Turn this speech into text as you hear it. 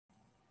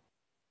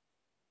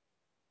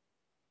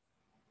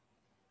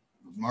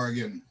Good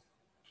morning.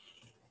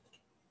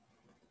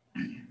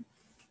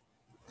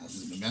 As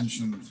has been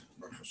mentioned,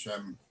 Baruch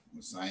Hashem,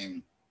 Messiah,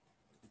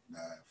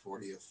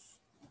 40th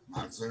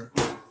Machzor,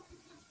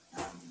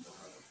 and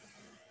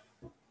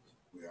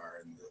we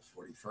are in the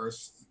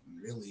 41st.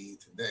 And really,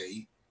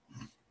 today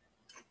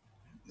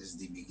is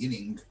the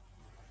beginning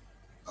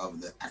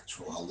of the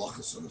actual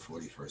halachas of the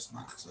 41st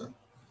Machzor.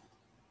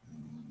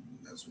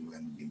 As we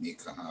when we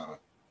make a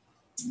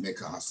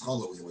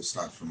haschala, we always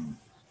start from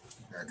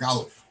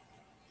Galuf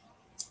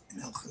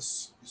in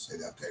Hilchas. You say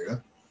that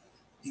Torah,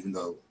 even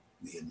though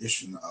the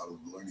addition of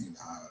learning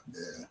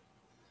the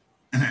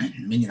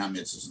minyan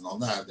mitzvahs and all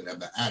that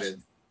Rebbe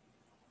added,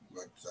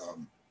 but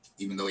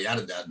even though he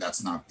added that,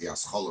 that's not the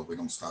haschala. We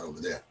don't start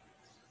over there.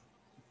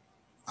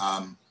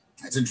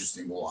 It's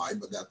interesting why,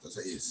 but that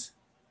is.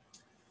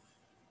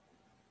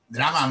 The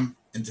Rambam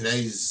in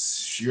today's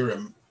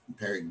Shiurim,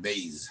 Perik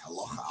Beis,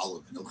 Halacha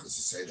Aleph, and Hilchas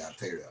say that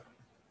Torah.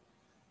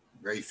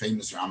 Very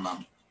famous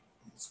Rambam.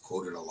 It's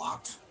quoted a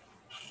lot.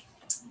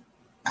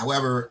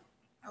 However,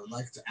 I would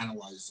like to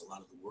analyze a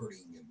lot of the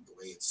wording and the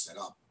way it's set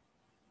up.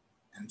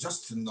 And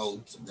just to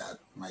note that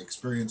my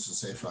experience with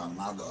Sefer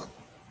Amada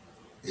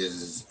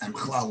is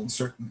Amchlal in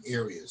certain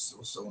areas,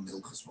 also in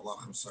Hilchas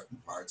Malachim, certain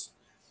parts.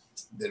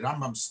 The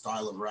Rambam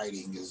style of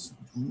writing is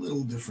a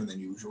little different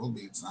than usual,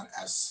 but it's not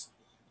as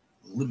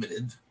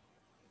limited.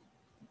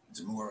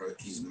 It's more,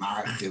 he's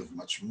marchiv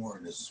much more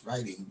in his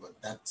writing, but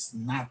that's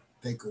not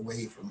take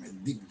away from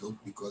Digduk,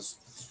 because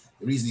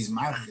the reason he's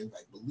marchiv,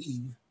 I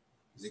believe,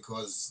 is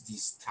because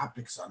these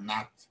topics are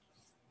not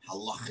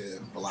halacha,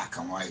 black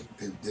and white,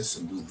 do this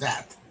and do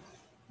that,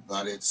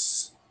 but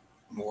it's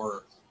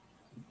more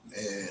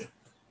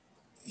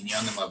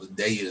inyanim of the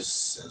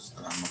deis, as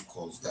the Rambam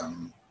calls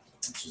them,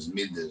 which is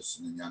midas,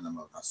 and inyanim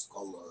of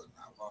haskola and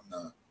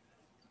havana.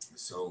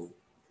 So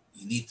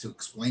you need to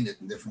explain it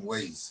in different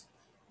ways,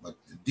 but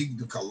the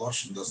digduk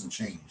haloshin doesn't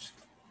change.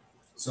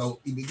 So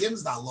he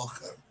begins the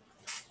halacha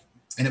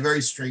in a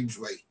very strange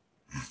way.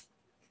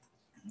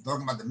 I'm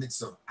talking about the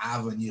mitzvah of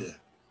Av and Yireh.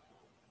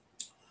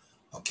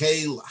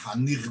 Okay,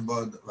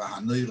 hanichbad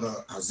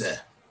v'hanoira hazeh.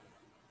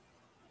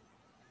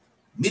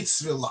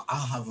 Mitzvah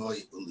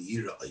la'ahavoi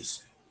u'l'yireh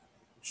oiseh.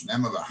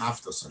 Shnema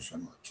v'haftas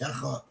Hashem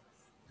l'kecha,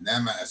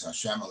 nema es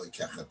Hashem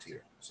l'kecha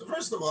tir. So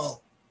first of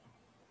all,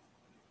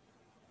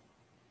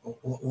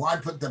 why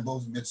put them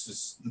both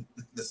mitzvahs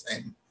the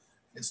same?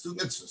 It's two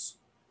mitzvahs.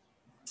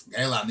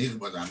 Okay,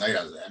 la'anichbad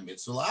v'hanoira hazeh,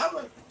 mitzvah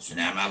la'ahavoi.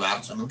 Shnema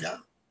v'haftas Hashem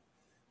l'kecha.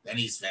 Then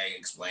he's saying,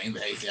 explain,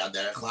 then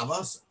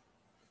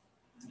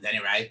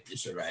you write, you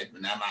should write,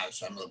 and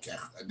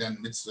then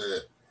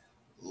mitzvah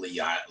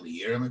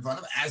liyirim in front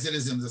of it, as it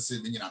is in the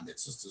minyan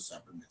mitzvahs, two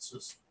separate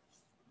mitzvahs.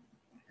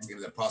 And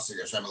give the pasuk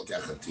Hashem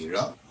l'kecha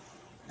tira,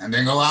 and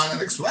then go on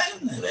and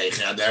explain.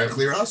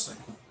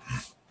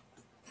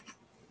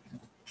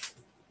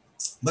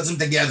 Put them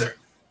together,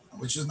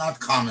 which is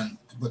not common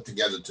to put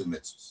together two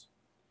mitzvahs.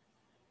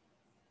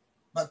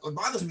 But what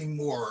bothers me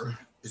more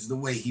is the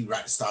way he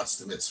starts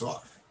the mitzvah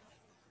off.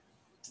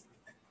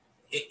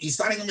 He's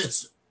starting a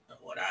mitzvah.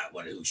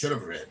 What he should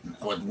have written,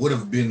 what would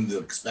have been the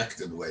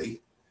expected way,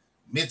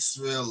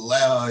 mitzvah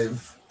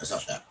le'av es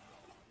Hashem.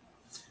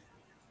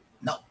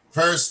 No,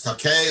 first,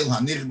 hakel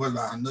hanichbad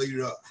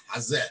v'hanoira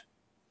hazeh.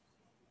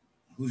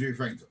 Who's he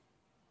referring to?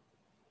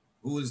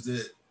 Who is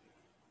the?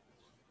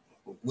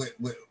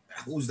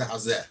 Who's the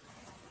hazeh?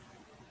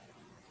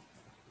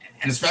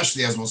 And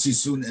especially as we'll see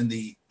soon in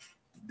the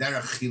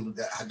derech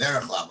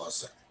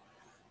lavasa.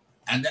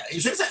 And he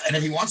should say, and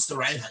if he wants to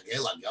write he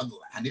should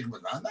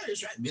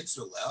write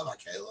mitzvah lev,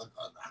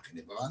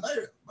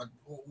 but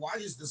why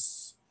is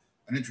this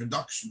an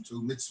introduction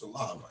to mitzvah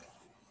lev?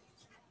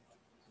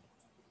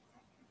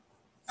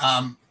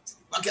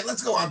 Okay,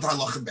 let's go on to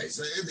halacha base.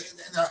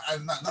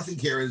 Nothing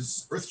here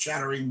is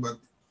earth-shattering, but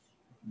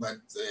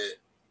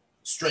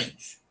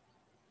strange.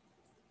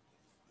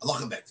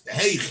 Halacha base.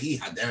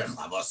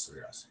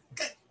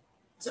 Okay,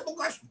 simple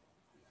question.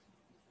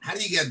 How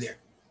do you get there?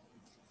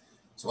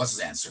 So what's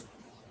his answer?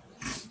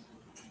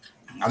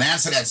 Now the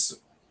answer that's,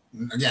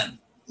 again,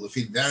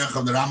 Lefi derech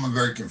of the Rambam,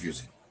 very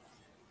confusing.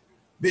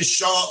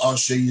 B'sha'ah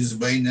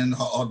sheyizbeinen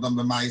ha'adam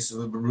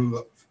b'ma'asav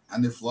v'beruah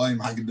haniflaim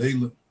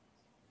ha'gedolim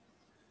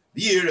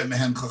v'yireh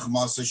mehen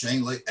chachmasa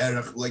she'en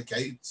le'erech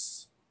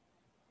le'kates.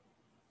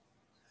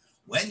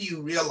 When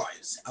you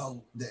realize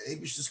how the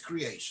Eibish's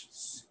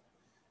creations,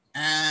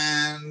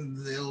 and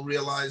they'll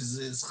realize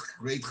this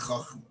great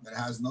chacham that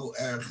has no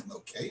erech, no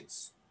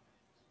kates,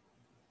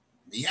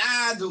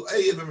 Miyad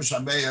u'eyev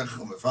v'mishabeach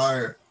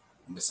u'mefar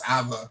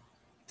u'misava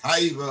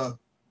taiva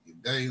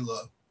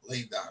yudela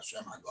leida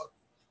Hashem HaGod.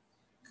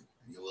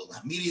 You will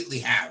immediately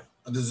have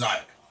a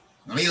desire.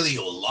 Immediately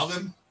you will love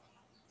him.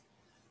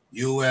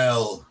 You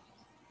will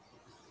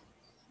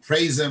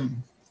praise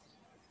him.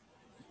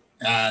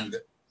 And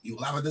you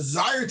will have a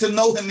desire to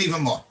know him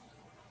even more.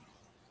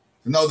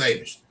 To know the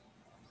Eibush.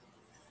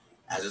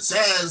 As it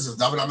says, as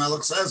David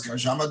HaMelech says,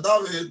 Kashama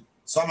David,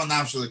 Sama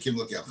nafshe lekim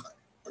l'kelchai.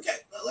 Okay,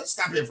 let's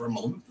stop here for a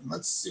moment and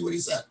let's see what he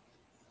said.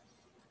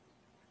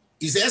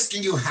 He's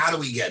asking you, how do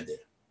we get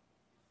there?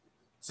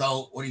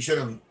 So what he should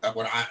have,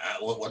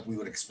 what we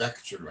would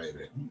expect should write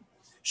it.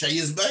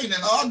 Sheyizbein and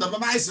Adam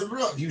b'ma'aser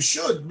b'ruach. You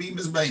should be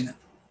mizbein.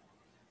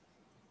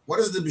 What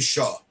is the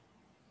b'shah?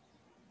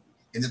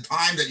 In the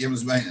time that you're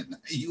mizbein,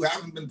 you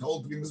haven't been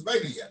told to be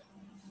mizbein yet.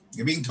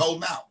 You're being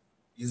told now.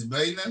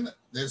 Yizbein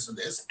this and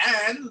this,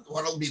 and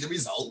what will be the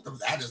result of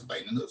that is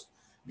beinus.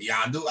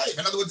 Miyadu eif.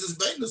 In other words, this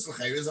beinus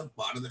l'chayr is a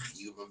part of the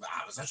chiyuv of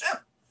Ahavas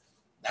Hashem.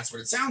 That's what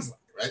it sounds like,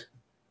 right?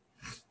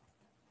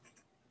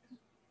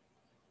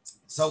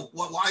 So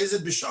why is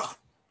it b'shah?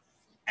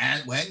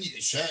 And when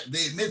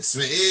the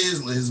mitzvah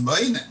is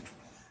lizbeinen,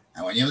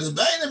 and when you're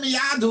lizbeinen,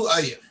 miyadu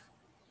eif.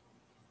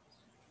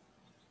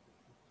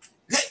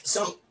 Okay,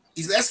 so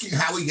he's asking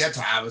how we get to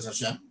Ahavas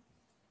Hashem.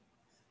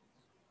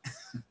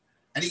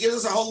 And he gives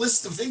us a whole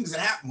list of things that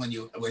happen when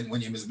you're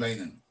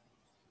mizbeinen.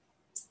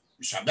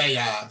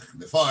 Mishabeach,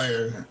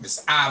 Mefoyer,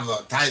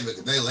 Misava, Taiva,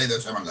 Gedei, Leda,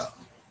 Shemaga.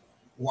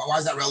 Why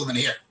is that relevant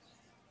here?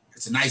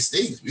 It's a nice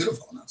thing. It's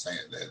beautiful. I'm not saying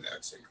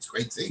it's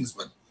great things,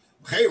 but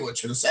what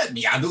should have said,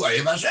 Miyadu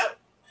Ayev Hashem.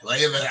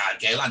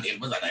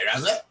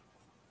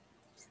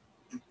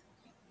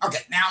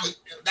 Okay, now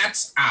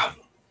that's Av.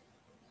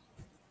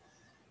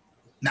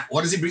 Now,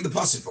 what does he bring the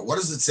pasuk for? What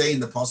does it say in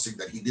the pasuk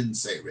that he didn't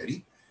say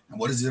already? And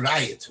what is he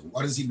riot to?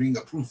 What does he bring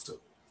a proof to?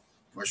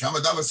 Now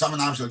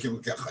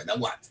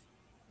what?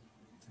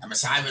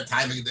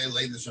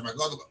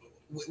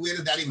 Where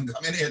did that even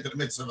come in here to the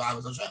mitzvah of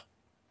Ahavas Hashem?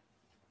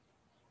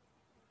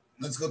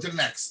 Let's go to the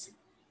next.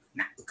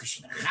 Now,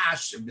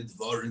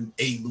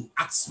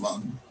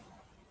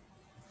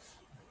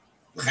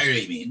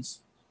 means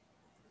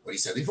what he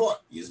said before.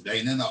 He is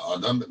bein in the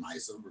Adam, the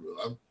Ma'aser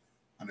B'ruach,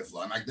 and the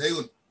Floim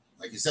Agdeilun.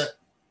 Like he said.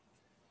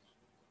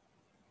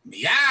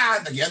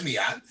 Miyad, again,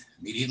 miyad,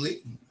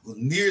 immediately.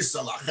 Near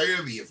Salacher,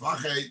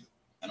 v'yifached,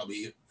 and I'll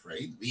be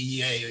afraid.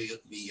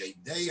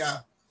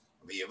 V'yedeya,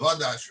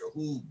 v'yevoda,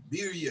 shehu,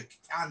 birya,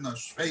 kitana,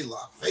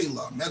 shvela,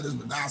 fela, medes,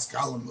 bedas,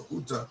 kalam,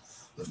 l'uta,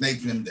 l'fnei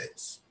tmim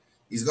days.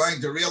 He's going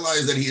to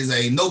realize that he is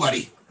a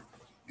nobody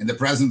in the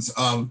presence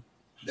of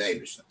the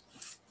Eibishter.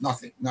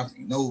 Nothing,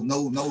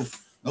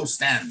 no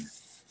stand.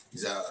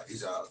 He's a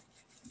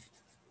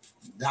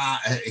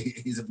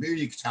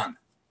birya, kitana.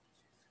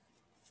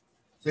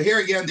 So here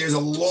again, there's a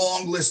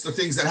long list of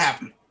things that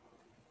happen.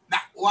 Now,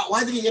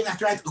 why did he even have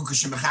to write He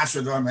should have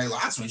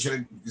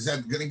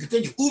said, going to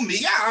continue.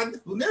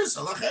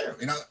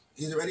 You know,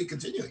 he's already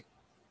continuing.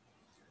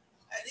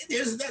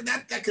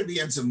 That could be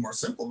answered more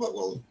simple, but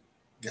we'll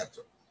get to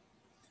it.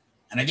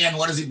 And again,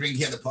 what does he bring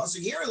here? The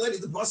pasuk here, already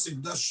the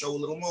pasuk does show a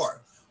little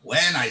more.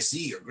 When I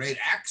see your great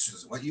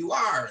actions, what you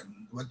are,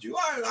 there's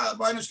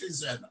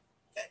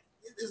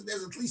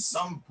at least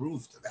some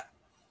proof to that.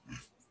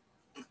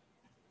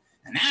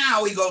 And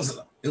now he goes,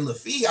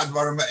 Ilafi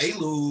advarim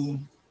be'elu.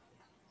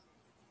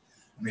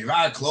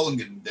 Mivar klolin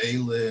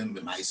gedelim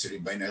b'maiseri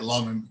bein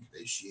elamim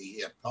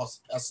she'yeh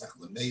pesach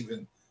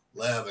l'mevin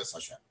le'aves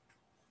Hashem.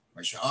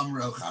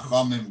 Ma'she'amru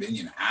chachamim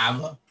binyan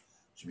ava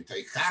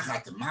she'mitaychach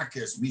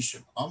atamakes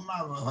misham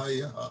omar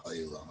v'haya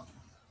ha'elah.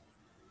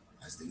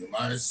 As the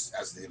Gemaras,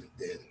 as the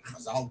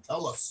Chazal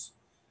tell us,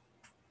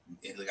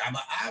 in the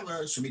Gaba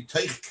Ava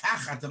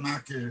she'mitaychach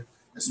atamakes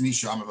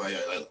misham omar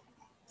v'haya ha'elah.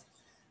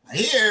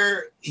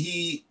 Here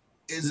he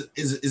is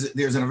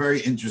there's a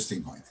very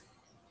interesting point.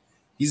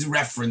 He's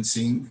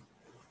referencing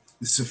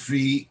the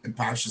Sifri in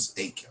Parshas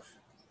Eikev,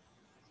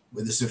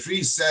 where the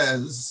Sifri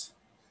says,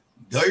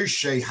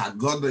 "Darshei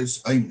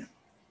Haggados Oimim."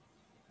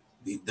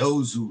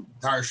 Those who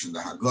darshan the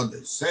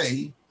Haggados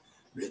say,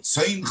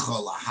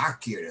 "Ritzeincha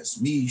lahakir es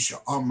mi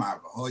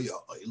she'amar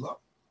v'hoya oila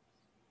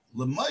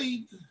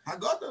l'maid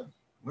Haggadah."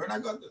 Learn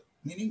Haggadah,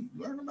 meaning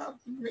learn about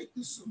the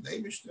greatness of the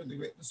Eibishter, the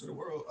greatness of the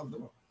world.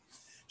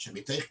 You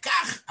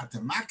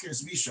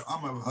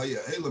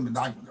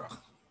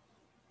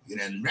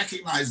then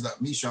recognize that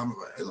Misham.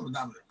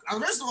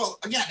 First of all,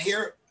 again,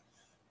 here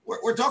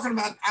we're talking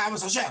about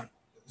Ahavas Hashem.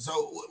 So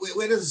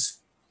where does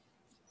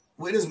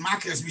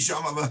Makis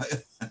Misham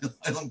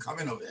come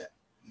in over here?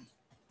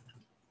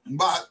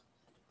 But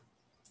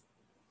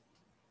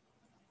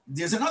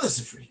there's another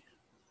Sifri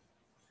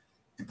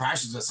in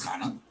Parshas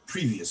Vaschana,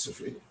 previous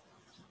Sifri,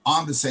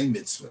 on the same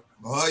mitzvah.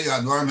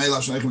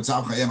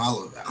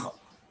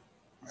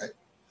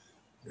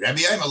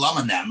 Rabbi Yom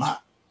Lama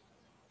Nema.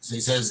 So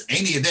he says,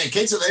 Aini Yadei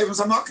Ketzel Evans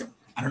Hamakim.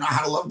 I don't know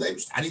how to love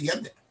David. How do you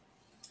get there?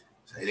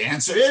 So the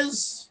answer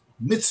is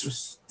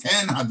mitzvahs.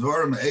 Ten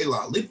hadvarim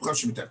eila lipcha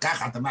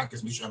shemitakach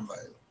atamakis misham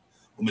va'ela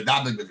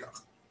umedabek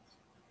bedrach.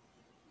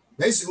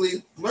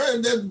 Basically,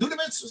 learn do the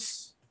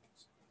mitzvahs.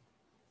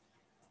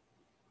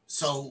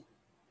 So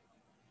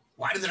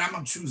why did the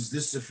Rambam choose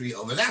this Sifri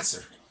over that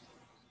Sifri?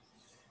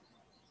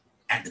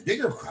 And the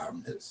bigger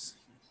problem is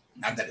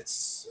not that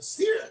it's a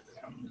steer.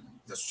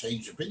 Just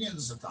change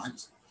opinions at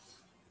times.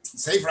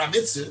 Sefer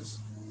HaMitzvahs,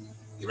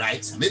 he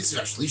writes,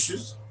 Mitzvah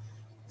Shlishus,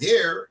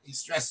 there he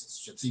stresses,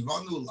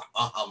 Shetzivanu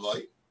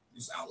la'ahavai,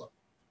 Yis'ala,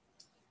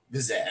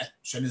 V'zeh,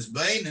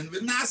 Shenizbein, and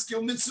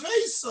V'naskil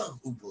mitzvahs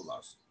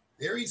upulas.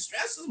 There he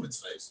stresses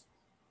mitzvahs.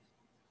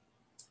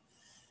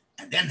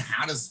 And then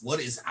what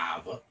is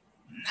Ava?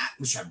 Not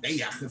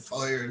Mishabeach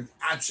fire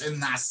Achen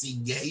Nasi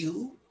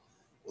Gehu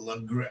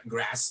will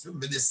grasp him,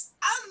 but this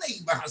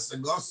Ane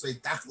Bahasagose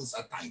Tachlis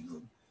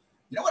Atainu.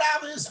 You know what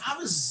Ava is?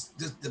 Ava is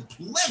the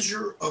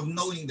pleasure of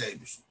knowing the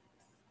Eibush.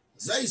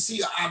 Zay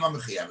see Ava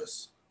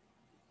Mechiyavis.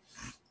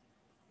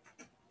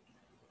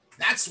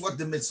 That's what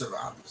the mitzvah of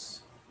Ava is.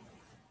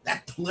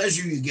 That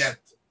pleasure you get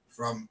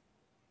from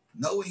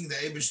knowing the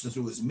Eibush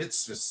through his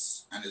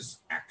mitzvahs and his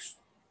action.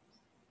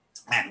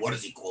 And what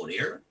does he quote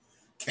here?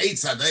 Kate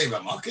Sadei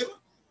V'Makim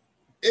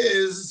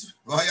is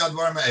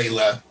V'Hayadvar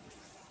Me'ela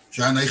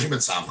Sha'aneichim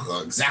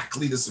Etzavcha,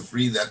 exactly the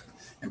Sifri that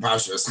in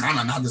Parashat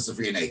Eschana, not the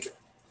Sifri in Ekev.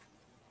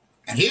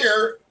 And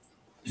here,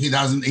 he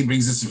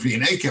brings the Sifri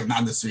in Ekev,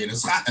 not the Sifri in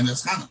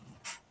Eschana.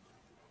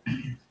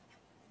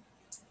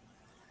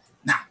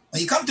 Now,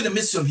 when you come to the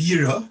mitzvah of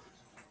Yira,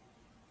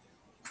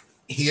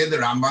 here the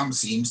Rambam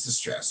seems to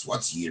stress,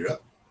 what's Yira?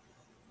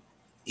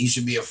 He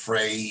should be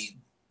afraid.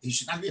 He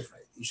should not be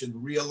afraid. He should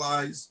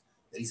realize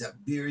that he's a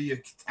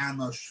birya,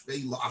 ketana,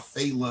 shvela,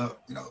 afela,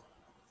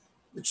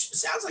 which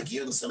sounds like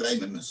Yira l'Sev,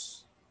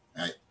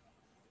 right?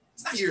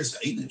 It's not Yira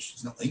Einish.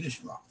 There's no Einish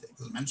involved. It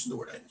doesn't mention the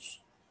word Einish.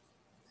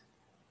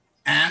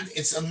 And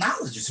it's a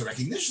knowledge, it's a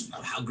recognition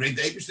of how great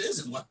the Eibush is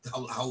and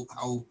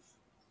how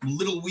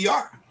little we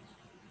are.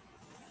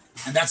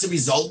 And that's a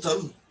result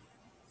of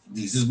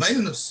these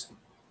Zbeinus.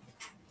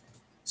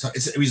 So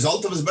it's a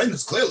result of his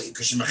Zbeinus, clearly.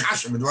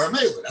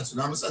 That's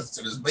what Rama says. It's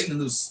a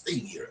Zbeinus thing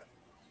here.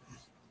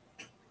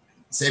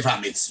 Sefer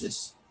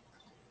HaMitzvahs.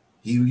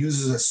 He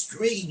uses a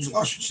strange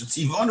lashon.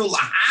 Shetzivanu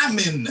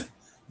lahamin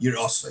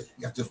yirosei.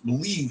 You have to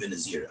believe in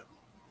his yira.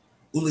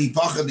 Uli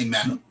pachad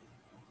imenu.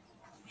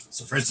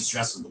 So first he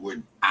stresses the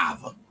word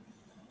ava,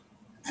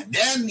 and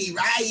then he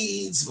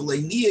writes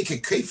v'leiniya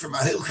kekeifer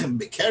mahilchem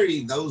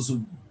bekeri, those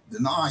who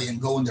deny and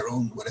go on their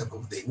own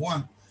whatever they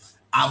want.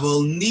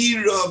 Aval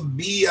nira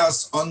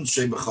bias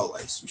anshe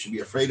b'cholais. We should be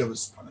afraid of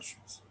his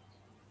punishments.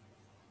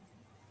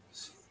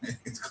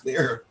 It's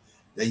clear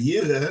the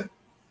yira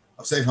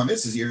of Sefer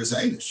HaMitzvahs is Yiras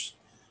Einish.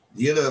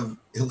 The Yira of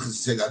Hilchos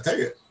Seder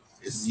Torah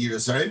is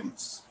Yiras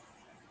Einish.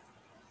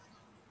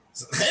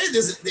 So hey,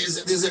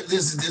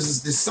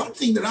 there's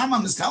something that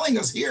Rambam is telling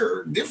us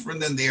here different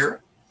than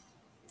there,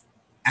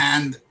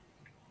 and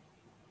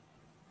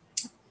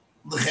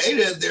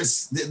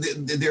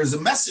there's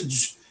a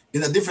message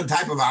in a different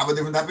type of Ava,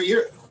 different type of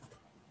Yira.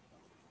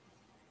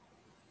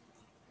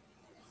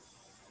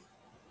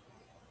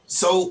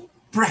 So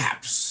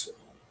perhaps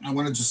I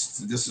want to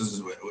just this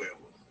is where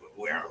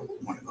I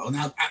want to go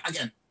now.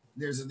 Again,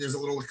 there's a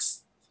little,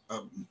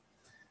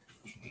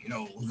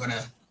 we're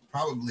gonna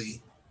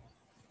probably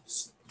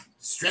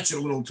stretch it a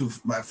little too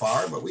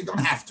far, but we don't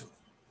have to.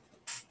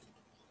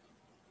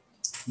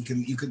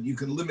 You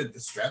can limit the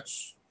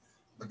stretch,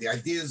 but the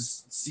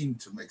ideas seem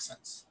to make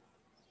sense.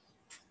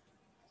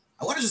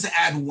 I want to just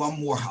add one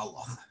more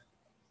halacha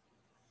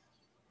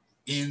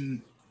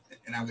and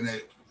I'm going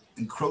to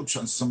encroach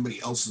on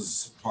somebody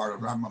else's part of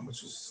Rambam,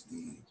 which is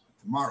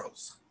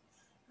tomorrow's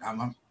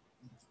Rambam.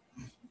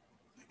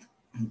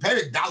 In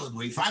Perek Daled,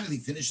 where he finally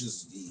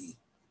finishes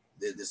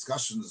the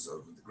discussions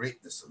of the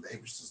greatness of the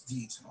Eibush's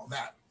deeds and all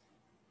that.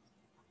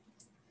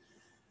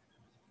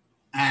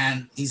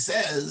 And he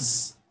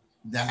says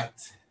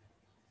that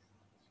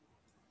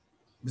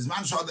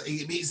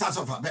he starts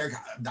off on Perek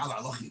Daled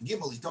Alochi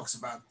Gimel, he talks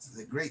about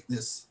the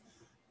greatness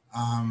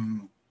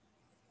and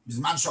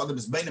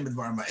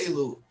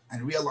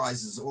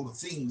realizes all the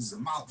things,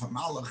 and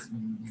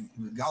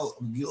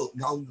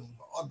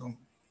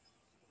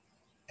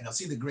I'll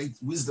see the great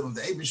wisdom of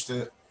the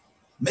Eibishter,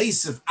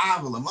 Meisef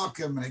Avel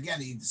Amakim, and again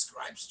he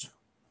describes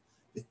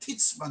the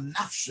Titzma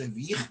Nafshe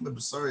V'yichme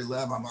B'sari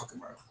Lev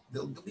Amakim.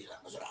 There'll be a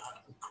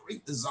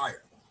great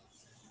desire.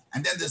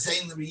 And then the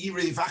same,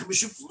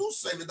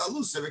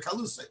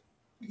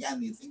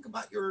 again, you think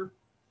about your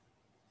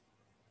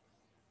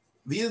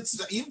then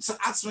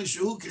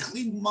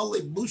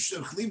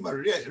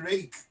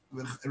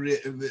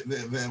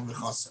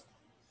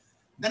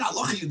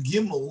Allah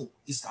Gimel,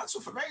 he starts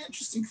with a very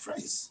interesting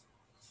phrase.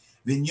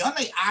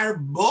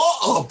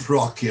 All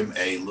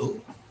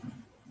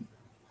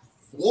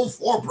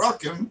four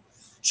prakim,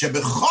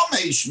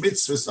 shebechomesh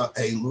mitzvahs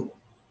elu,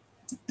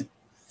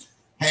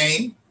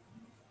 hey,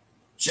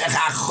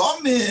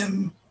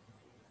 shechachomim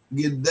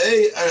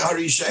gidei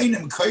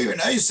harishanim koyer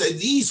neisei,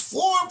 these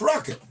four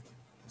prakim,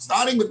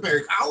 starting with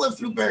Perek Aleph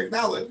through Perek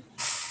Daled,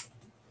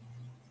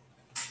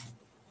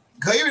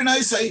 koyer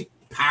neisei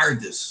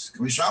pardis,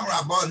 kamisham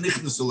rabba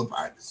nichnasu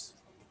lepardis.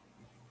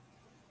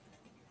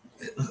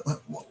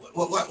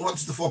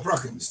 What's the four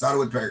prakim? We started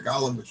with Perek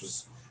Aleph, which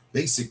was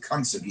basic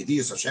concept.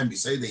 Yediyas Hashem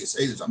b'seidei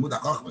yiseidei Amud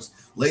HaChachmas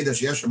Leida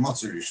sheyesh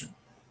Matzur Rishon.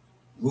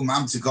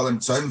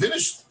 So I'm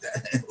finished.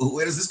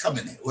 Where does this come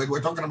in? We're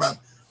talking about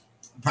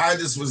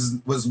Paradis was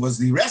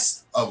the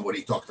rest of what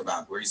he talked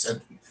about, where he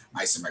said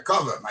Ma'aseh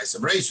Merkava, Ma'aseh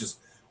Bereishis.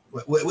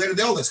 Where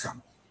did all this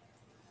come?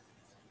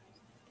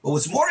 But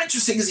what's more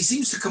interesting is he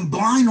seems to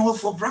combine all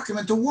four prakim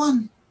into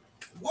one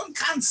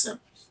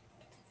concept.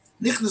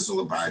 Nichnasu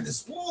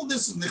l'Paradis. All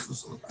this is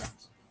Nichnasu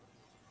l'Paradis.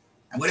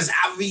 And what does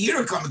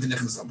Aviyira come to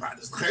Nichnas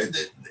Lapardes?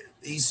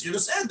 He should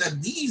have said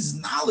that these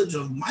knowledge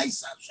of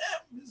Maisa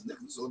Hashem is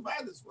Nichnas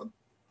Lapardes.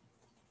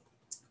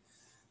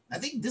 I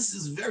think this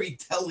is very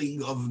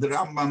telling of the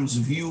Rambam's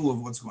view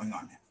of what's going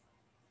on here.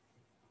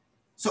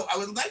 So I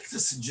would like to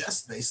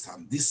suggest, based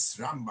on this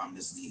Rambam,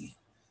 is the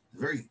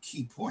very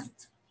key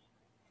point,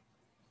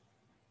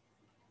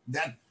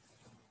 that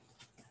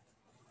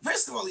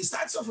first of all, he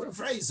starts off with a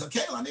phrase,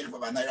 okay,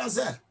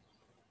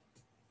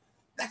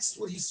 that's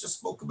what he just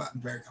spoke about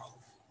in Perek Aleph.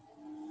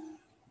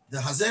 The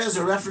Hazeh is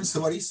a reference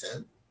to what he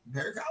said in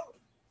Perek Aleph,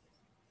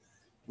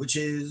 which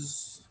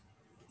is,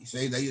 you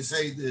say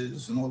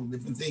this and all the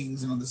different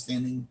things and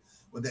understanding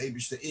what the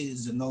Eibishter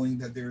is and knowing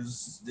that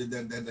there's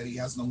that he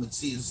has no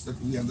mitzvahs, that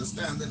we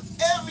understand, and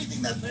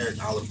everything that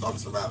Perek Aleph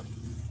talks about,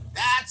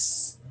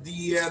 that's the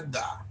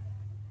Yeda.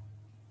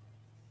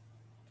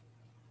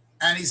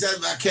 And he said,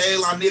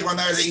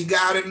 you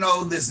gotta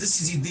know this.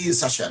 This is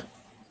Yediyas Hashem.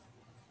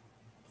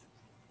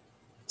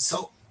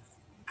 So,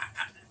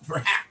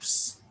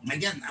 perhaps,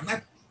 again, I'm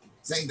not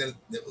saying that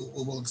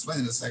we'll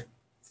explain in a second.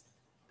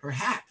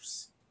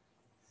 Perhaps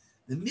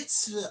the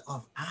mitzvah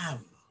of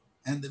Av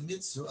and the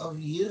mitzvah of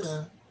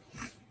Yira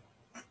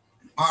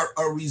are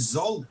a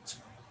result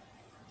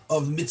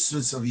of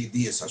mitzvahs of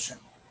Yediyas Hashem.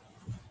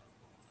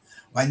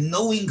 By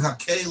knowing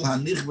Hakel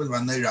HaNichbed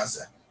V'Nei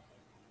Razeh.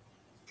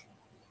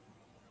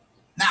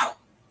 Now,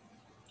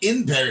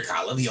 in Perek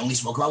Aleph, he only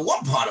spoke about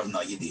one part of No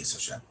Yediyas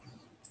Hashem.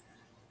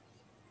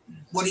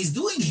 What he's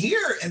doing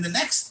here in the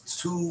next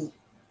three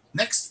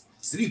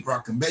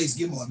Prakim, Beis,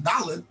 Gimel, and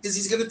Dalet, is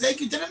he's going to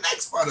take you to the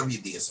next part of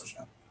Yediyas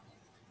Hashem,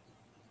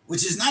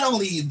 which is not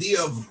only the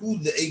idea of who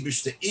the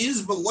Eibishter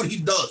is, but what he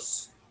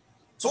does.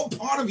 It's all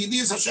part of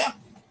Yediyas Hashem.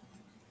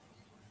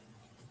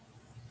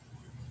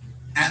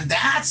 And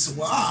that's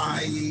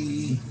why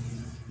he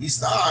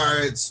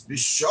starts,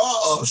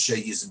 B'sha'ah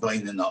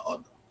she'yizbein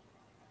na'od.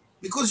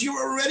 Because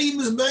you're already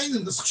mizbein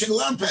the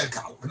Shinglan Perek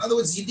Aleph. In other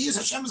words, Yediyas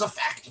Hashem is a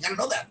fact. You got to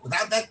know that.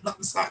 Without that,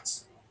 nothing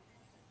starts.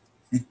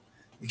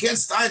 You can't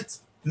start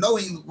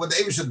knowing what the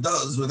Eibishter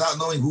does without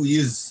knowing who he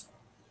is.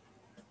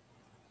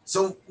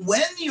 So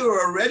when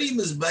you're already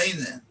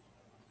mizbein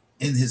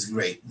in his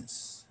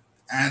greatness,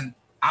 and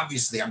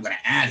obviously I'm going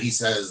to add, he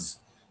says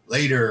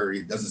later,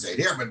 he doesn't say it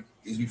here, but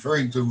he's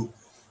referring to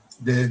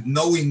the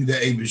knowing the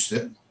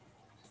Eibishter,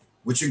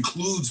 which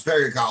includes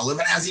Perek Aleph,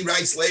 and as he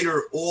writes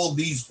later, all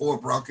these four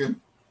prakim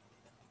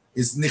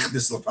is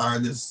Nichnas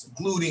Lapardes,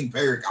 including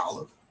Perek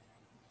Aleph.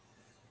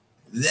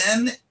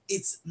 Then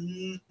its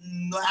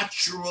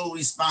natural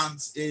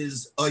response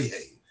is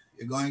Oyev.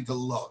 You're going to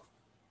love.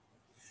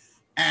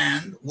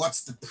 And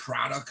what's the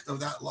product of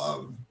that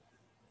love?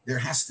 There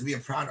has to be a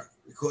product,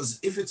 because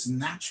if it's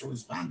natural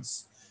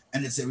response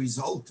and it's a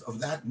result of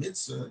that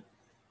mitzvah,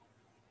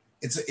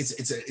 it's a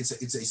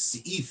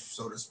seif,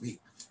 so to speak.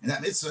 And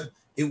that mitzvah,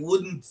 it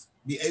wouldn't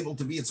be able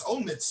to be its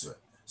own mitzvah.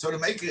 So to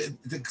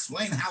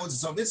explain how it's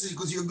its own mitzvah,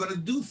 because you're going to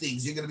do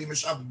things. You're going to be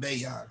Meshab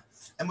Beyar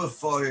and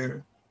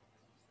Mefoyer.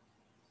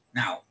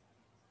 Now,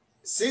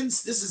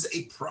 since this is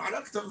a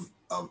product of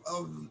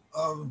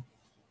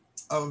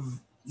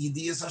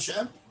Yediyas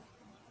Hashem,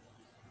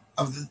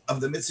 of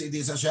the mitzvah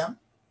Yediyas Hashem,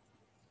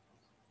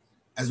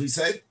 as we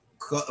said,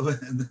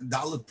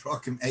 Dalet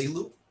Prakim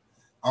Elu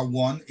are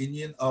one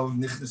Inyan of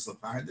Nichnas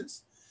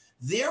Lapardes.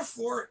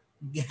 Therefore,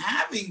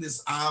 having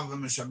this Av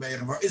and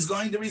Meshabeach is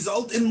going to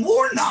result in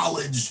more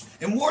knowledge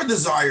and more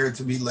desire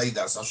to be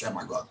Leidas Hashem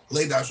our God.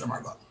 Leidas Hashem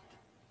our God.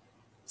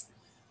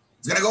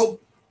 It's going to go,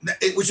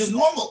 which is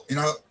normal, you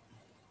know.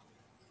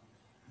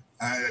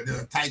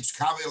 The Taich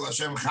Kavel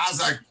Hashem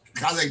Chazak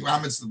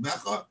V'Ametz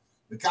Lebecha,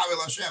 the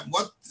Kavel Hashem.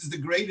 What is the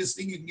greatest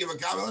thing you can give a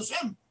Kavel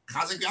Hashem?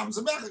 Chazak V'Ametz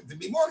Lebecha, to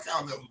be more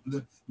Kavel,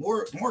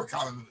 more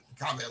Kavel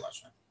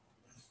Hashem.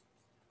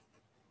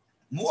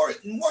 More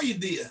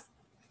Yediyah.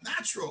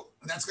 Natural,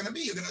 and that's going to be,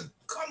 you're going to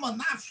come on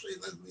nafshi,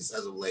 like he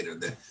says it later.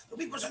 There'll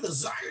be such a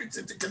desire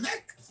to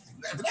connect.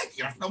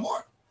 You have to know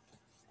more.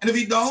 And if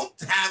you don't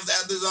have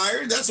that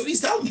desire, that's what he's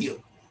telling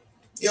you.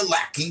 You're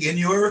lacking in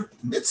your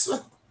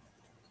mitzvah.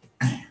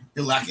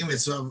 You're lacking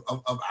mitzvah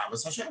of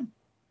Avos Hashem.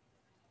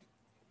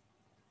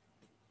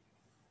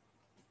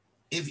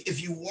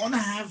 If you want to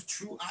have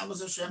true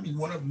Avos Hashem, you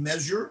want to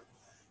measure,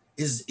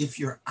 is if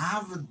your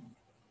Av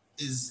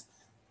is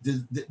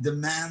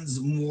demands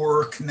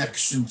more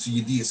connection to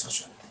Yediyas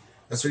Hashem.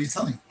 That's what he's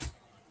telling you.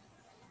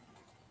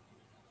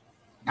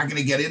 Not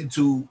going to get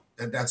into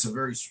that. That's a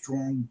very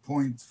strong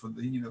point for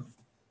the, you know,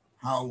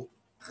 how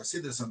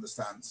Hasidus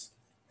understands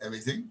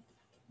everything,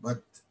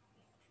 but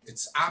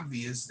it's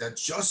obvious that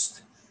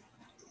just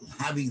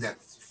having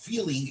that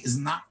feeling is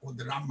not what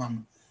the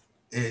Rambam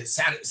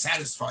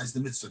satisfies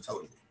the mitzvah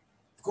totally.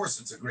 Of course,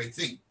 it's a great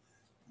thing.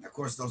 And of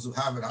course, those who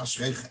have it,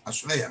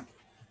 Ashreya.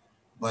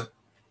 But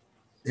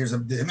there's a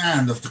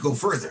demand to go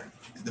further.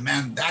 The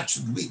demand that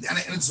should be, and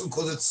it's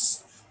because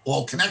it's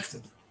all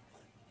connected.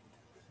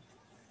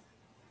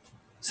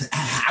 So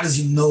how does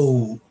he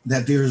know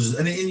that there's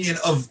an Indian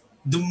of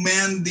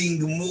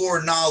demanding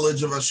more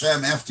knowledge of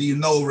Hashem after you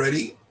know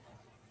already?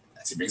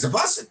 That's he brings a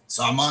pasuk.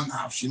 Saman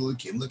hafshil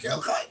kim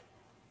lekel chai.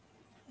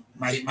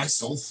 My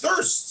soul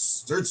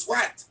thirsts. Thirsts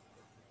what?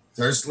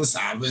 Thirsts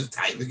l'sav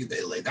taiva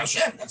gedei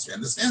Hashem. That's what he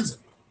understands it.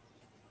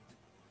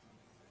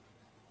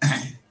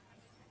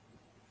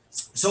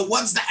 So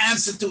what's the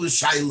answer to a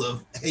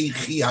shaila?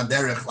 Heichi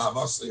haderech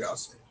lavos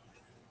liraseh.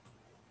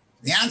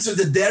 The answer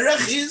to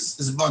derech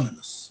is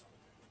bonus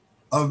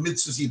of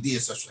mitzvahs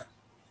yidiyas Hashem,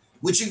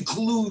 which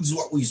includes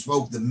what we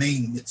spoke, the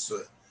main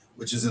mitzvah,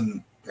 which is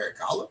in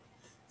Perek Aleph,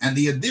 and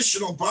the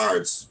additional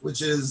parts,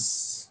 which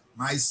is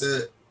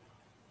Ma'aseh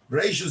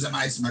Bereishus and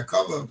Ma'aseh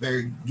Merkava,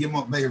 Perek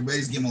Gimel, Perek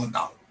Beis Gimel and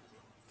Dalet.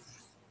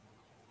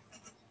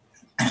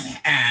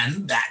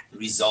 And that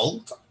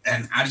result,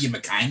 and how do you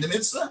mekayim the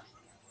mitzvah?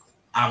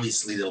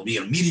 Obviously, there'll be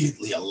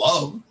immediately a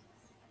love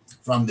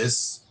from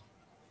this,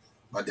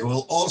 but there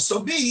will also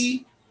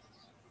be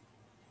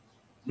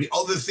the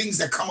other things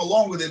that come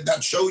along with it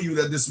that show you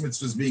that this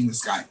mitzvah is being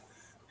misguided.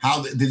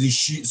 How the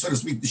so to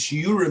speak, the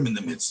shiurim in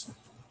the mitzvah,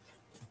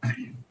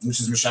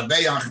 which is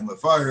Mishabeach and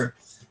Mefar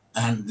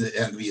and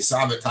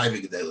V'yisav Taiva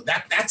Gedela.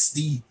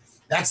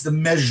 That's the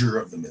measure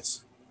of the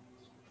mitzvah.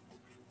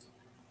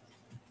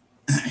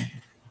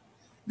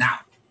 Now,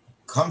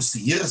 comes to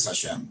Yiras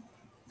Hashem,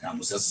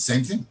 Rambam says the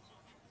same thing.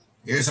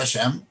 Yiras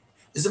Hashem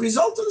is a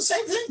result of the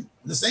same thing,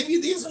 the same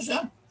Yidiyas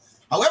Hashem.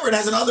 However, it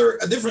has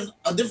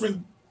a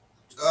different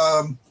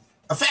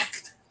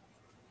effect,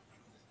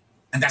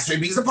 and that's why he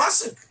brings the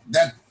pasuk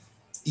that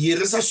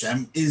Yiras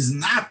Hashem is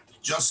not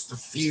just to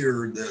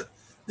fear the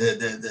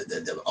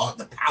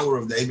power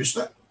of the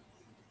Eibishter.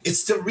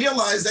 It's to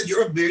realize that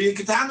you're a Birya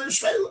Ketana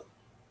Shvela.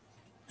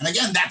 And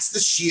again, that's the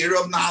sheer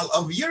of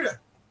Yira.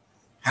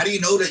 How do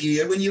you know that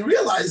you're, when you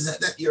realize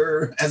that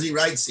you're, as he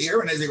writes here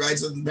and as he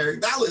writes in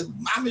Perek Dalet,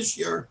 mamish,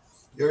 you're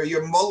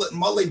mole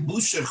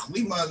busha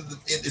chlima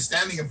is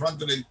standing in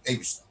front of the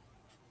Eibishter.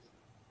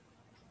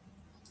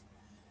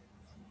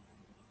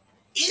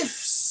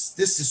 If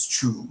this is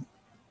true,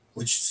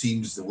 which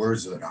seems the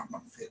words of the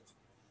Rambam fit,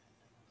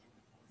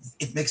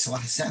 it makes a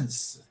lot of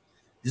sense.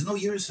 There's no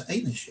Yiras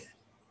Einish here.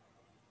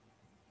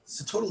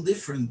 It's a total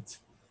different,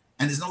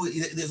 and there's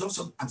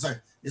also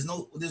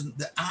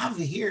the Av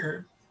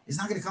here is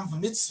not going to come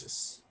from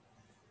mitzvahs.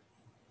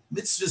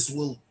 Mitzvahs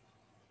will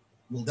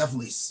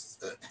definitely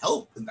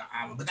help in the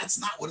Ava, but that's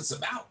not what it's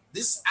about.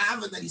 This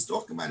Ava that he's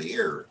talking about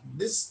here,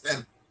 this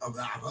step of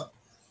the Ava,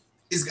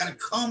 is going to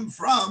come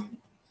from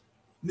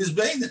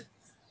Mizbeinin.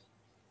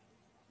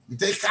 We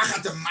take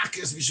Kachat and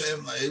Makis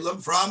V'Shem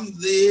from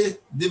the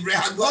Divrei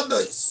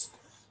HaGodos,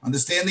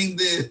 understanding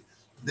the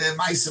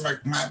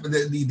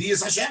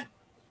Idiyas Hashem.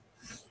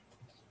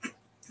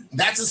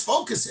 That's his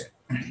focus here.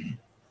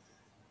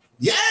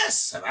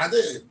 Yes,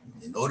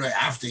 in order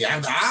after you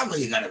have the Ava,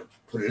 you got to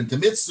put it into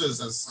mitzvahs,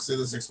 as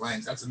Chassidus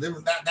explains. That's a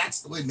different. That's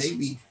the way.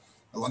 Maybe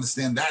I'll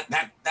understand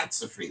that.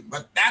 That's a free,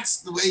 but that's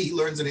the way he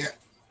learns it here.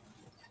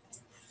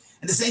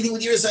 And the same thing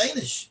with Yiras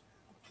Einish.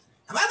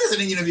 Chabad is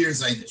an Indian of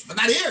Yiras Einish, but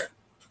not here.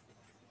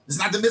 It's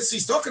not the mitzvah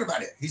he's talking about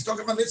here. He's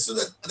talking about mitzvah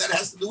that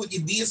has to do with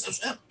Yidiyas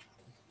Hashem.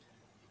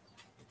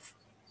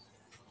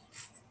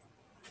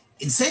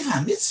 In Sefer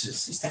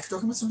HaMitzvahs, he's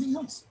talking about something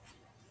else.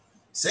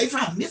 Sefer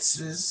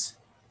HaMitzvahs,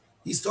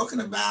 he's talking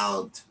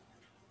about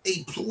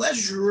a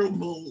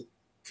pleasurable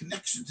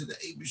connection to the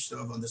Eibishter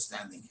of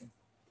understanding him,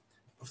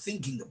 of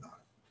thinking about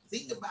it.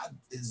 Think about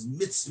his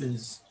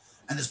mitzvahs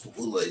and his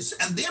pa'ulos,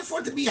 and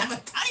therefore to have a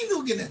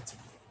tainug in it.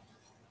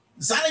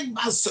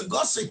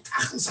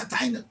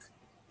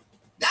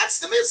 That's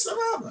the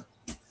mitzvah.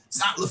 It's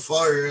not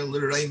lefor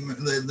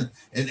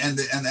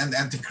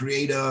and to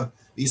create a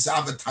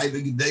Yisava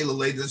Taiva Gedela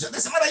later.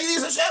 That's not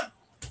Yidiyas Hashem.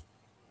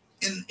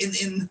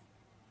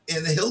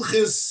 In the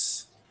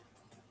Hilchis,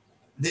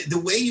 the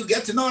way you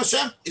get to know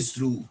Hashem is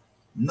through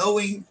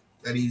knowing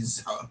that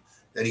he's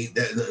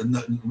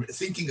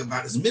thinking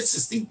about his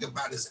mitzvahs, thinking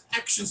about his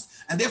actions,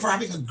 and therefore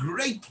having a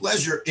great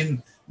pleasure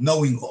in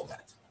knowing all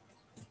that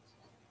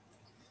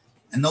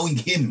and knowing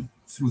him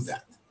through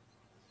that.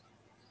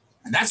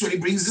 And that's what he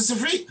brings the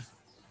Sifri.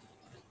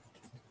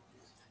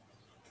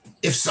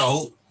 If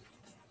so,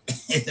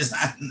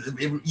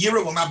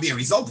 Yira will not be a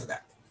result of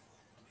that.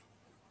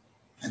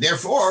 And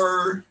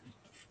therefore,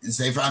 in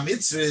Sefer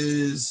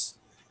HaMitzvahs,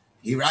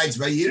 he writes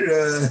by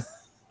Yira,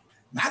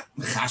 not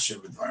Mechasher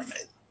B'dvar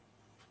Meil,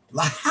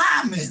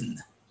 Lahamin.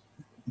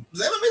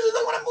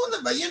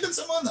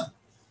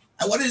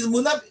 And what is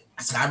Munah?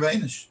 Schar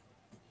V'Einish.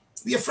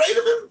 Be afraid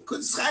of him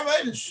because Schar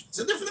V'Einish. It's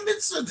a different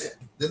mitzvah there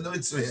than the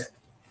mitzvah here.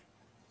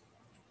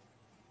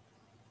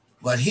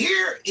 But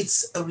here,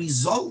 it's a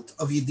result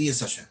of Yidiyas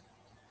Hashem.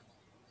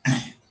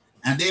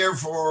 And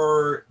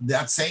therefore,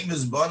 that same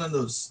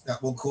Hizbanus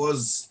that will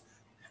cause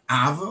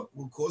Ava,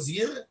 will cause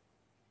Yireh.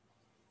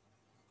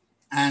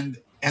 And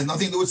has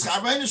nothing to do with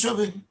Schar V'Einish of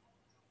him.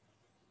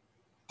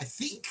 I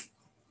think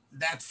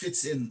that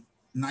fits in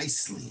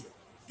nicely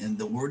in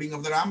the wording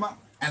of the Rambam.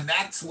 And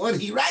that's what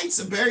he writes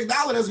in Perek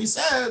Dalet, as we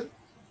said,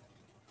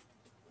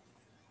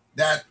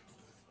 that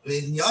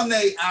in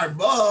Yonei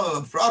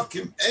Arba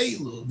Prakim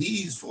Elu,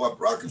 these 4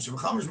 Prakim,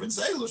 Shemachamish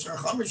Mitzvah Elu,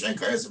 Shemachamish Shein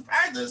Kares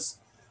Pardes,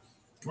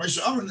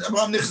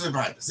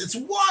 It's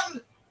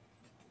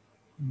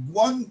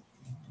one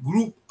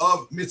group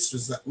of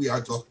mitzvahs that we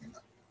are talking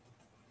about.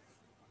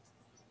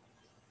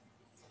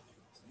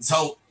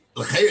 So,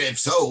 if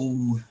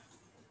so,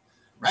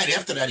 right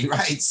after that he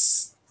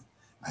writes,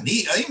 and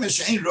that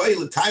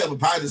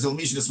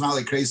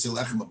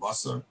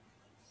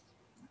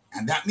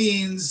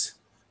means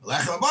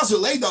you gotta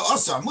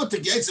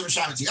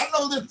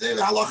know that the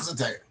halachas in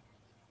Torah.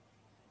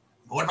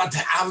 But what about the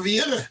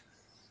avir?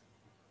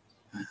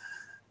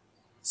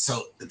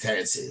 So the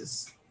Torah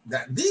says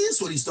that this is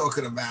what he's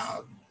talking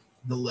about,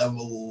 the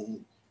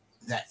level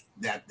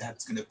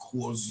that's going to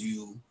cause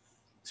you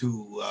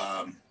to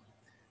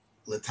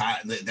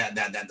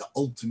that the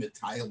ultimate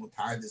tile of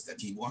paradise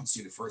that he wants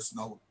you to first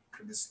know.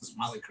 This is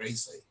Mali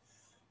crazy,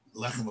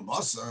 lechem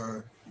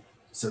basar.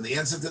 So the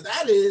answer to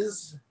that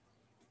is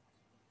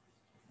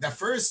that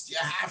first you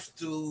have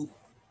to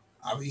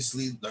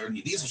obviously learn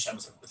Yiddish Hashem.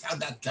 Without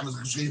that,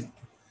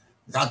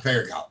 without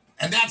Perigal,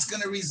 and that's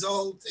going to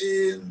result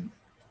in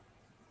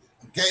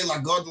okay, la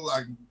godel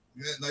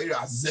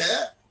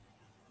azeh.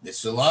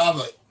 This will have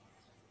it.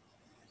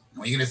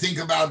 When you're going to think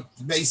about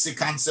basic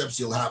concepts,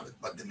 you'll have it.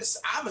 But the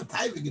Mis'ava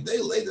type of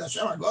Gedei later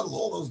Hashem HaGadol,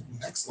 all those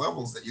next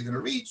levels that you're going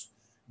to reach,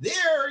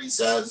 there he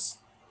says,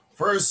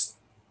 first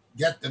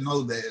get to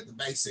know the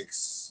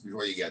basics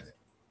before you get there.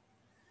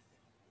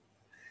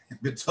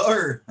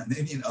 B'tor, an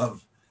Indian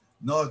of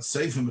no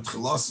Seifim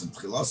B'Tchilasim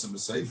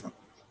B'Seifim.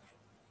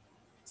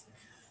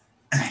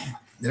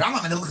 The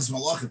Rambam in Hilchos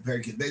Malachim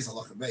Perikid Beis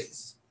Halacha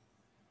Beis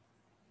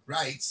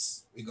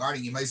writes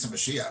regarding Yemais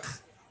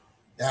HaMashiach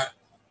that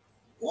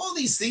all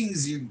these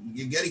things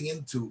you're getting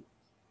into,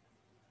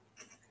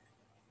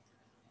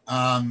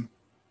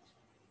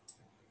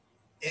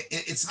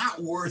 it's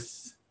not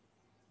worth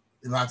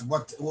about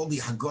what all the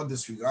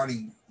Haggadahs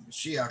regarding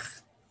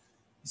Mashiach.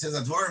 He says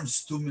that Dvarim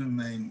Stumim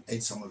and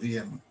Eitz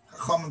HaLevim,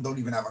 Chachamim don't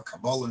even have a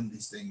Kabbalah in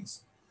these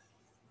things,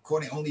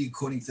 only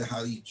according to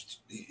how you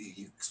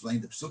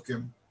explain the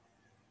Psukim.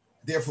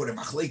 Therefore, the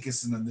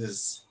Machlekes and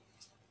this.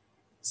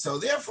 So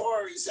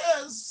therefore, he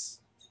says,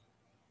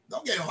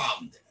 don't get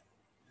involved in it.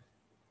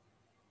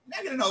 You're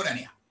not going to know it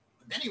anyhow.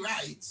 But then he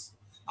writes,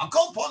 I'll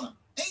call upon him.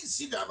 It's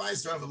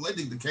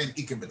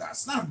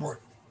not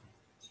important.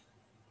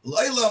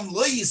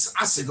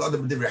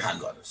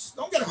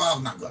 Don't get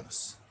involved in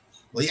Haggadahs.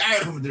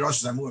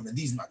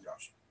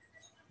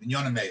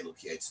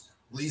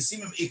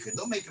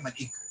 Don't make him an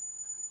ikr.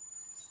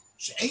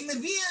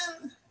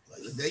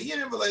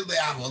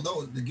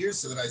 Although the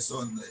Girsa that I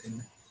saw in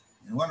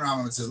one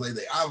Rambam it says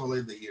Leilei Av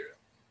Leilei Yira,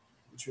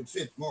 which would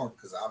fit more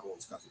because Av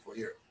was comes before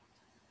Yira.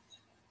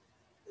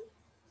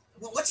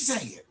 Well, what's he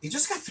saying here? He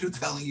just got through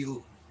telling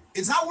you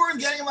it's not worth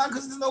getting him out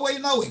because there's no way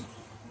of knowing.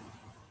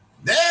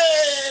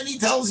 Then he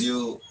tells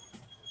you,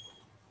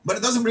 but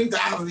it doesn't bring to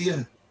Av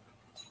Yira.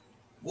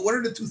 Well, what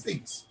are the two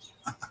things?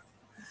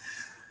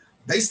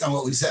 Based on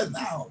what we said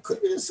now, it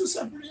could be just two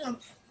separate.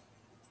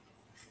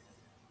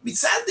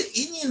 Besides the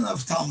Indian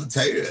of Talmud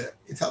Torah,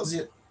 it tells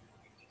you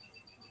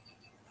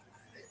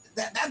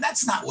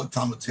that's not what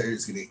Talmud Torah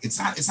is going to. It's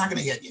not going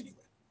to get you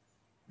anywhere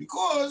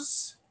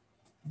because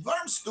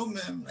Dvarim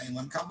Stumim,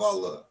 Reilam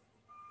Kabbalah.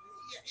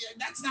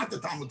 That's not the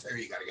Talmud Torah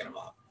you got to get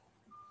involved.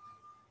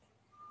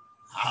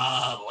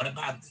 But what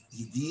about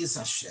Yiddias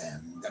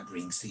Hashem that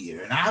brings to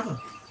Yir and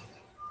Ava?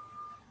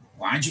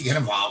 Why don't you get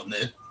involved in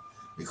it?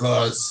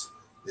 Because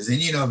there's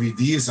Indian of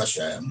Yiddias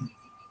Hashem,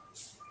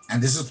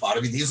 and this is part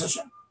of Yiddias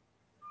Hashem.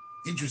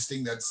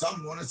 Interesting that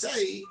some want to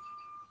say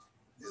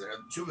there's a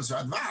Chuvas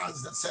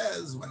Radvaz that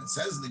says when it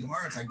says in the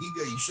Gemara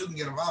Chagiga you shouldn't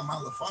get involved in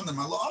Malafonda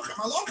Malachim.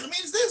 Malachim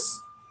means this.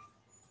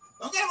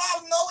 Don't get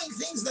involved in knowing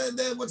things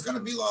that what's going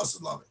to be lost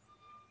and love it.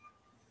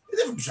 A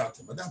different shot,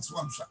 but that's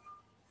one shot.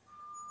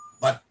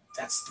 But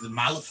that's the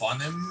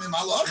Malafonim and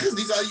Malachim.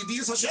 These are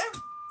Yiddias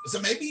Hashem. So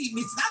maybe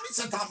it's not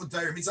mitzvah Talmud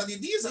Torah. It's on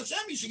Yiddias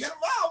Hashem. You should get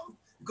involved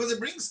because it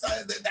brings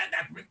that.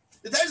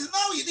 There's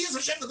no Yiddias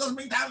Hashem that doesn't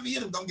bring Tav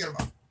Yiddish. Don't get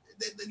involved.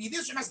 The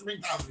Yiddish has to bring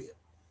Tav Yiddish.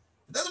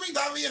 It doesn't bring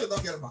Tav Yiddish.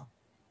 Don't get involved.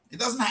 It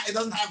doesn't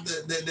have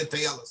the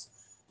Teyelas.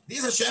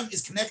 Yiddish Hashem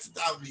is connected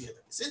to Tav Yiddish.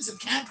 Since it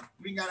can't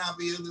bring out Tav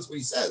Yiddish, that's what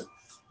he says.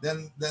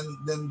 Then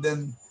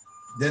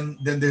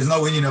there's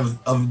no union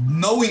of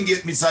knowing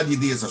it mitzad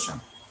Yiddish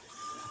Hashem.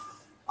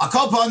 I'll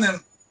call upon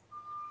them.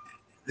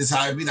 This is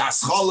how it be the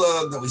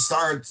Aschala that we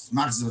start,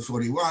 Machzor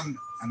 41,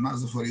 and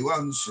Machzor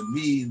 41 should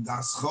be the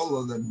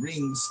Aschala that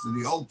brings to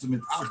the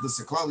ultimate Achdus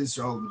HaKlal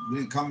Yisrael,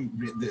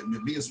 the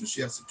Bias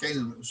Mashiach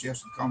Sekeinim, the Mashiach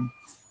should come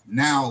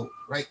now,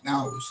 right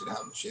now, we should have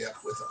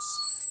Mashiach with us.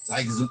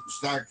 Zayik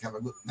Stark, have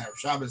a good Erev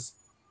Shabbos,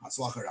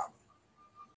 Hatzlacha Rabbah.